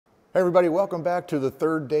Hey everybody, welcome back to the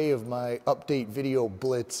third day of my update video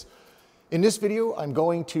blitz. In this video, I'm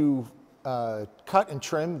going to cut and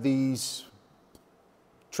trim these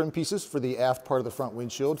trim pieces for the aft part of the front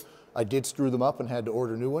windshield. I did screw them up and had to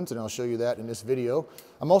order new ones, and I'll show you that in this video.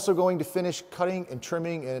 I'm also going to finish cutting and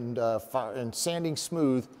trimming and sanding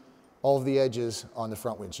smooth all of the edges on the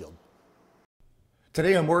front windshield.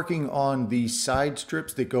 Today I'm working on the side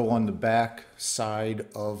strips that go on the back side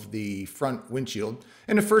of the front windshield.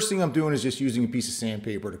 And the first thing I'm doing is just using a piece of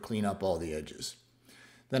sandpaper to clean up all the edges.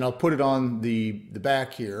 Then I'll put it on the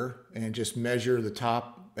back here and just measure the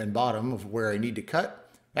top and bottom of where I need to cut.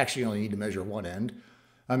 Actually, I only need to measure one end.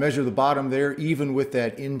 I measure the bottom there, even with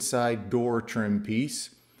that inside door trim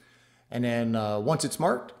piece. And then once it's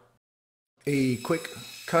marked, a quick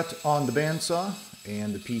cut on the bandsaw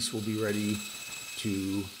and the piece will be ready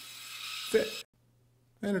to fit.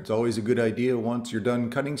 And it's always a good idea once you're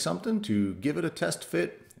done cutting something to give it a test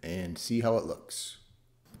fit and see how it looks.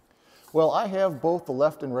 Well, I have both the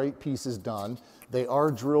left and right pieces done. They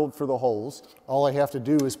are drilled for the holes. All I have to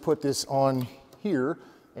do is put this on here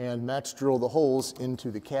and match drill the holes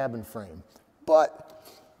into the cabin frame. But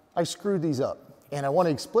I screwed these up and I want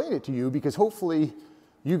to explain it to you because hopefully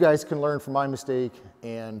you guys can learn from my mistake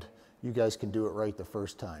and you guys can do it right the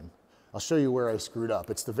first time. I'll show you where I screwed up.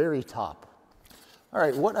 It's the very top. All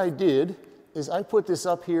right, what I did is I put this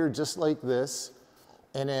up here just like this,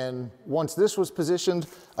 and then once this was positioned,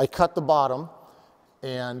 I cut the bottom,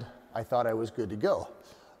 and I thought I was good to go.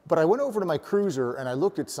 But I went over to my cruiser and I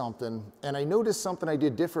looked at something, and I noticed something I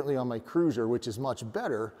did differently on my cruiser, which is much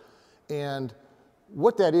better. And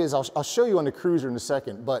what that is, I'll show you on the cruiser in a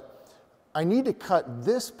second, but I need to cut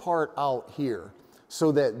this part out here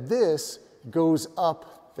so that this goes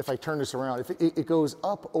up. If I turn this around, it goes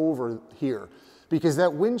up over here because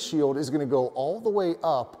that windshield is going to go all the way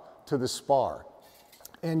up to the spar.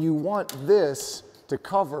 And you want this to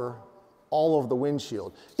cover all of the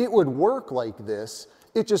windshield. It would work like this.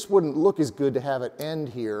 It just wouldn't look as good to have it end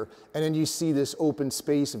here. And then you see this open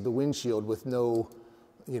space of the windshield with no,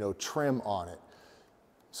 trim on it.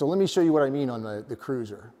 So let me show you what I mean on the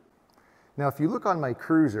cruiser. Now, if you look on my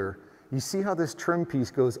cruiser, you see how this trim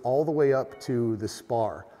piece goes all the way up to the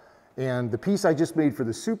spar. And the piece I just made for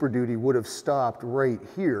the Super Duty would have stopped right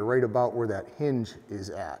here, right about where that hinge is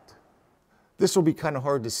at. This will be kind of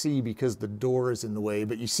hard to see because the door is in the way,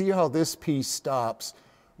 but you see how this piece stops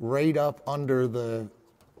right up under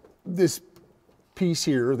this piece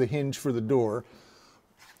here, the hinge for the door.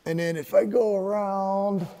 And then if I go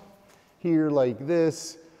around here like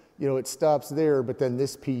this, it stops there, but then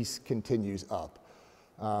this piece continues up.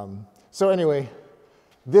 So anyway,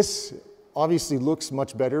 this obviously looks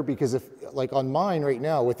much better because if, like on mine right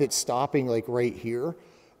now, with it stopping like right here,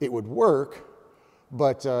 it would work,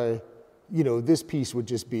 but this piece would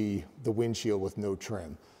just be the windshield with no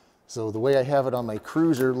trim. So the way I have it on my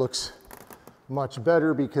cruiser looks much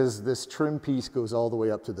better because this trim piece goes all the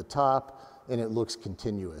way up to the top and it looks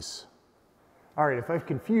continuous. All right, if I've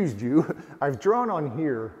confused you, I've drawn on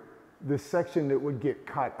here this section that would get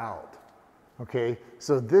cut out. Okay,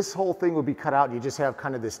 so this whole thing would be cut out and you just have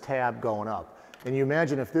kind of this tab going up. And you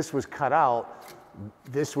imagine if this was cut out,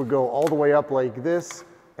 this would go all the way up like this,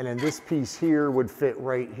 and then this piece here would fit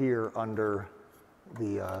right here under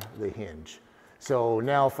the hinge. So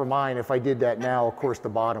now for mine, if I did that now, of course the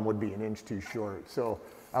bottom would be an inch too short. So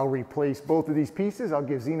I'll replace both of these pieces. I'll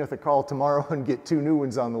give Zenith a call tomorrow and get 2 new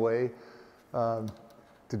ones on the way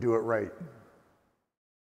to do it right.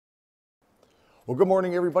 Well, good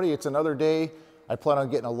morning, everybody. It's another day. I plan on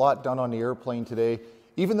getting a lot done on the airplane today.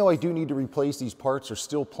 Even though I do need to replace these parts, there's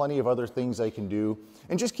still plenty of other things I can do.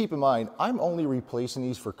 And just keep in mind, I'm only replacing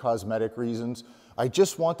these for cosmetic reasons. I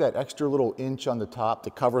just want that extra little inch on the top to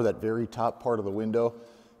cover that very top part of the window.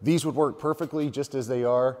 These would work perfectly just as they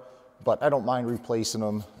are, but I don't mind replacing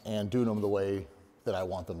them and doing them the way that I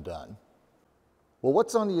want them done. Well,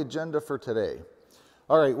 what's on the agenda for today?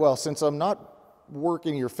 All right, well, since I'm not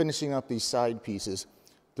working or finishing up these side pieces,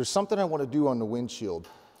 there's something I want to do on the windshield.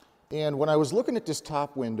 And when I was looking at this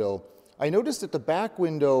top window, I noticed that the back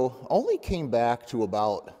window only came back to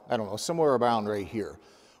about, I don't know, somewhere around right here,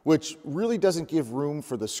 which really doesn't give room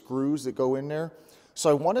for the screws that go in there. So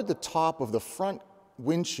I wanted the top of the front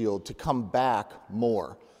windshield to come back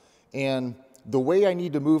more. And the way I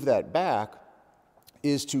need to move that back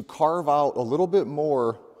is to carve out a little bit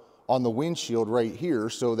more on the windshield right here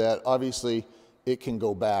so that obviously it can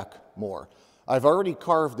go back more. I've already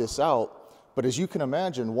carved this out, but as you can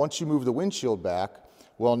imagine, once you move the windshield back,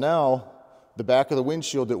 well, now the back of the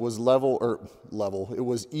windshield that was it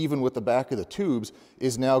was even with the back of the tubes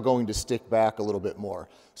is now going to stick back a little bit more.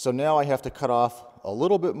 So now I have to cut off a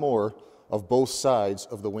little bit more of both sides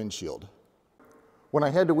of the windshield. When I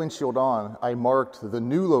had the windshield on, I marked the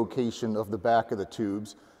new location of the back of the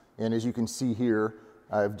tubes. And as you can see here,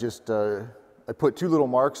 I've just, I put 2 little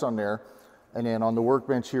marks on there. And then on the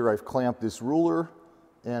workbench here, I've clamped this ruler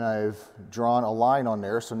and I've drawn a line on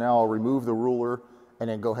there. So now I'll remove the ruler and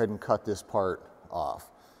then go ahead and cut this part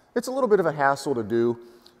off. It's a little bit of a hassle to do.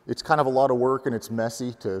 It's kind of a lot of work and it's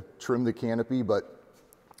messy to trim the canopy, but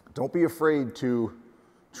don't be afraid to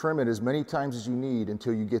trim it as many times as you need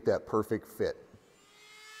until you get that perfect fit.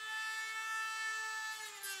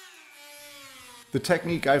 The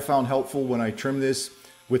technique I found helpful when I trim this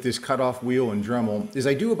with this cutoff wheel and Dremel is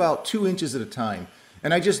I do about 2 inches at a time.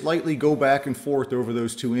 And I just lightly go back and forth over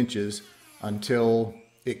those 2 inches until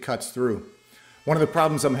it cuts through. One of the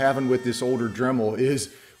problems I'm having with this older Dremel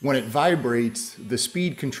is when it vibrates, the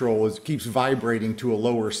speed control keeps vibrating to a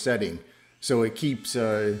lower setting. So it keeps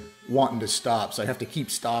wanting to stop. So I have to keep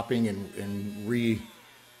stopping and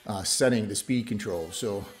resetting the speed control.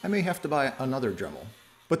 So I may have to buy another Dremel.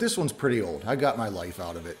 But this one's pretty old. I got my life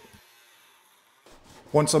out of it.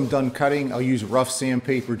 Once I'm done cutting, I'll use rough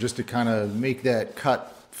sandpaper just to kind of make that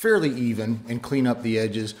cut fairly even and clean up the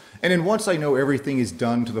edges. And then once I know everything is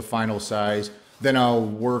done to the final size, then I'll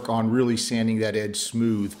work on really sanding that edge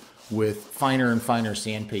smooth with finer and finer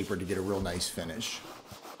sandpaper to get a real nice finish.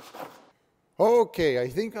 Okay, I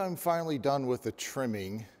think I'm finally done with the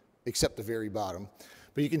trimming, except the very bottom.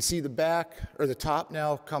 But you can see the back, or the top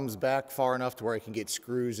now comes back far enough to where I can get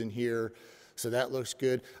screws in here. So that looks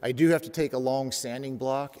good. I do have to take a long sanding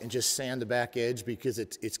block and just sand the back edge because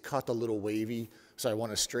it's cut a little wavy. So I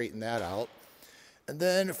want to straighten that out. And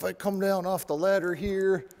then if I come down off the ladder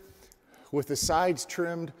here, with the sides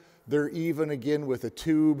trimmed, they're even again with a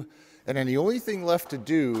tube. And then the only thing left to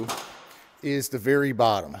do is the very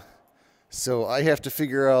bottom. So I have to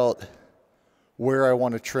figure out where I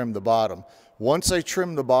want to trim the bottom. Once I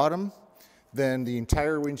trim the bottom, then the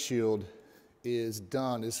entire windshield is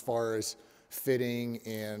done as far as fitting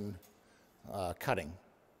and cutting.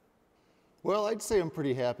 Well, I'd say I'm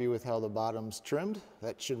pretty happy with how the bottom's trimmed.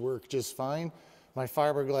 That should work just fine. My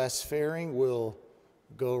fiberglass fairing will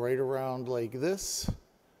go right around like this,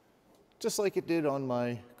 just like it did on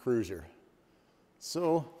my Cruiser.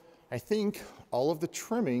 So I think all of the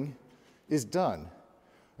trimming is done.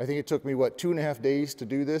 I think it took me, what, 2.5 days to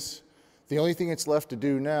do this? The only thing that's left to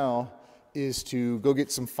do now is to go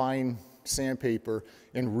get some fine sandpaper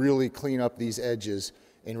and really clean up these edges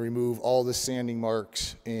and remove all the sanding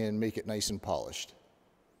marks and make it nice and polished.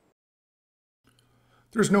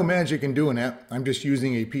 There's no magic in doing that. I'm just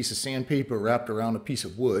using a piece of sandpaper wrapped around a piece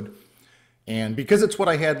of wood. And because it's what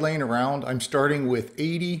I had laying around, I'm starting with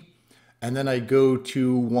 80, and then I go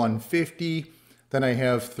to 150, then I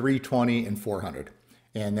have 320 and 400.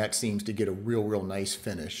 And that seems to get a real nice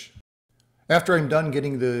finish. After I'm done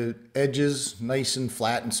getting the edges nice and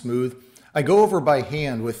flat and smooth, I go over by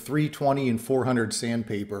hand with 320 and 400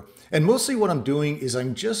 sandpaper. And mostly what I'm doing is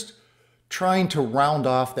I'm just trying to round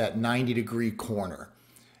off that 90-degree corner.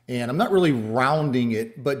 And I'm not really rounding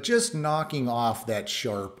it, but just knocking off that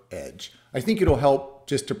sharp edge. I think it'll help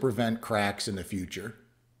just to prevent cracks in the future.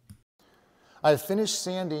 I've finished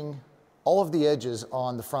sanding all of the edges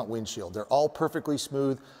on the front windshield. They're all perfectly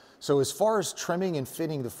smooth. So as far as trimming and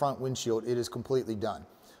fitting the front windshield, it is completely done.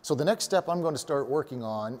 So the next step I'm going to start working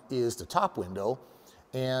on is the top window,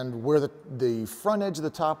 and where the front edge of the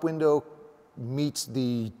top window meets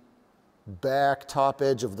the back top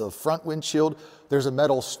edge of the front windshield, there's a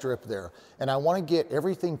metal strip there. And I want to get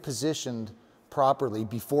everything positioned properly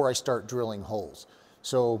before I start drilling holes.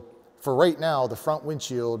 So for right now, the front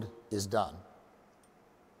windshield is done.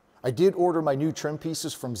 I did order my new trim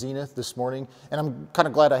pieces from Zenith this morning, and I'm kind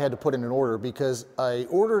of glad I had to put in an order because I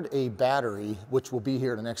ordered a battery, which will be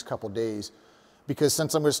here in the next couple days, because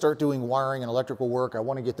since I'm going to start doing wiring and electrical work, I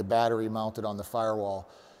want to get the battery mounted on the firewall.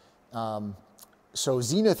 So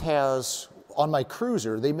Zenith has, on my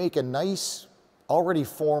Cruiser, they make a nice, already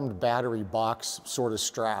formed battery box sort of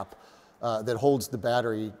strap that holds the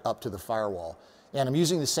battery up to the firewall. And I'm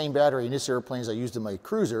using the same battery in this airplane as I used in my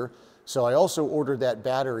Cruiser, so I also ordered that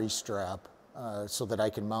battery strap so that I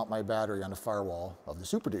can mount my battery on the firewall of the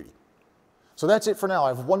Super Duty. So that's it for now. I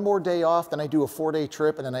have one more day off, then I do a 4-day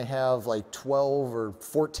trip, and then I have like 12 or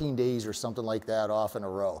 14 days or something like that off in a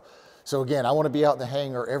row. So again, I want to be out in the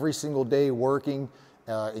hangar every single day working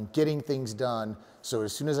and getting things done. So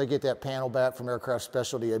as soon as I get that panel back from Aircraft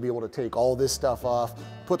Specialty, I'll be able to take all this stuff off,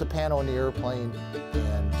 put the panel in the airplane,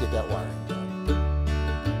 and get that wiring.